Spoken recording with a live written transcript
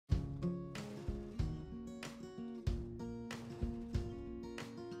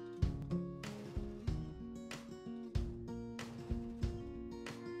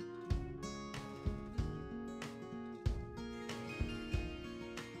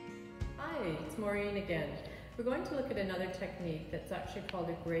Hi, it's Maureen again. We're going to look at another technique that's actually called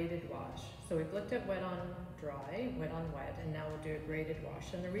a graded wash. So we've looked at wet on dry, wet on wet, and now we'll do a graded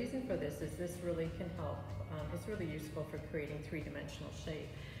wash. And the reason for this is this really can help, it's really useful for creating three-dimensional shape.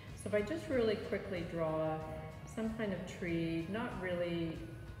 So if I just really quickly draw some kind of tree, not really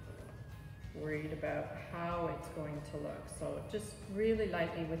worried about how it's going to look. So just really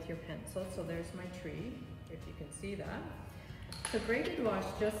lightly with your pencil. So there's my tree, if you can see that. So graded wash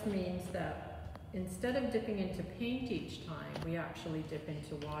just means that instead of dipping into paint each time, we actually dip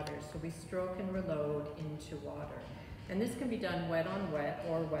into water. So we stroke and reload into water. And this can be done wet on wet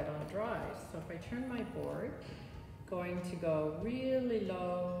or wet on dry. So if I turn my board, going to go really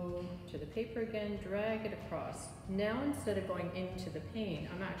low to the paper again, drag it across. Now instead of going into the paint,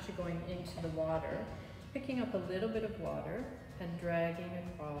 I'm actually going into the water, picking up a little bit of water and dragging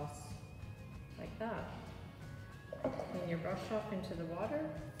across like that. Clean your brush off into the water,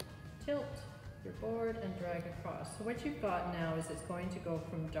 tilt your board and drag across. So what you've got now is it's going to go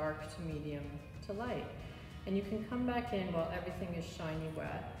from dark to medium to light. And you can come back in while everything is shiny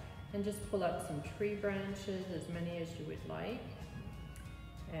wet and just pull out some tree branches, as many as you would like.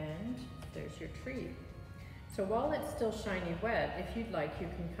 And there's your tree. So while it's still shiny wet, if you'd like, you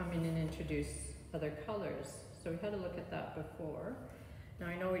can come in and introduce other colors. So we had a look at that before. Now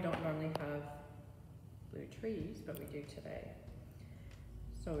I know we don't normally have blue trees, but we do today.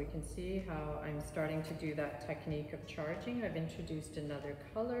 So we can see how I'm starting to do that technique of charging. I've introduced another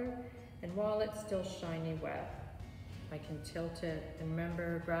color, and while it's still shiny wet, I can tilt it. And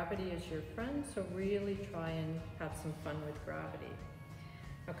remember, gravity is your friend, so really try and have some fun with gravity.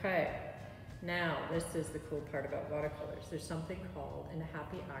 Okay, now this is the cool part about watercolors. There's something called a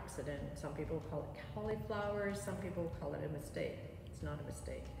happy accident. Some people call it cauliflower, some people call it a mistake. It's not a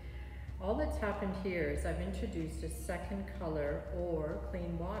mistake. All that's happened here is I've introduced a second color or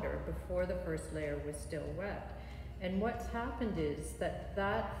clean water before the first layer was still wet. And what's happened is that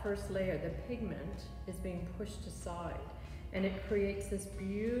that first layer, the pigment, is being pushed aside. And it creates this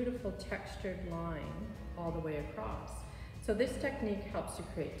beautiful textured line all the way across. So this technique helps you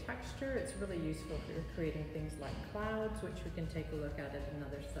create texture. It's really useful for creating things like clouds, which we can take a look at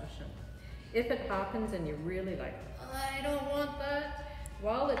another session. If it happens and you're really like, I don't want that,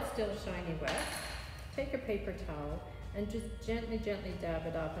 while it's still shiny wet, take a paper towel and just gently dab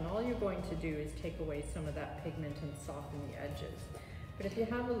it up, and all you're going to do is take away some of that pigment and soften the edges. But if you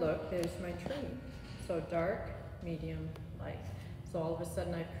have a look, there's my tree. So dark, medium, light. So all of a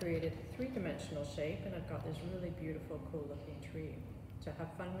sudden I've created a three-dimensional shape and I've got this really beautiful, cool looking tree. So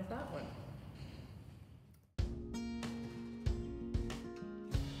have fun with that one.